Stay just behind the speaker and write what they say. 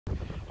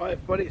Hi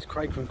everybody, it's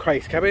Craig from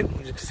Craig's Cabin.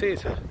 As you can see,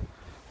 it's a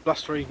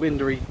blustery,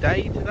 windy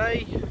day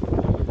today.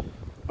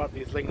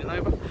 Buddy is leaning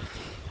over.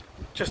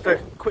 Just a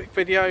quick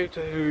video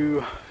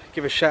to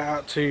give a shout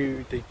out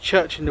to the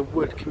Church in the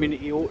Wood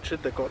Community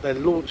Orchard. They've got their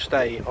launch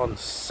day on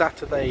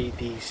Saturday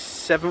the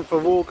 7th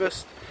of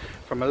August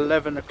from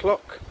 11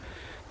 o'clock.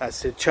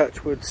 That's in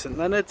Churchwood, St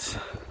Leonard's.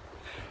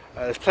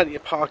 There's plenty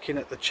of parking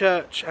at the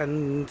church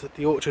and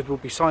the orchard will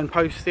be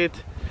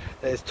signposted.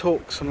 There's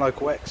talks from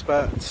local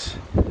experts.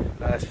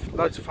 There's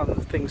loads of fun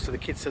things for the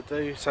kids to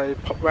do, so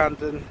pop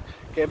round and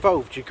get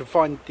involved. You can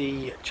find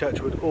the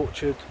Churchwood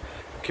Orchard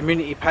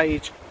community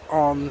page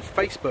on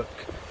Facebook,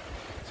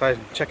 so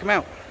check them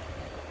out.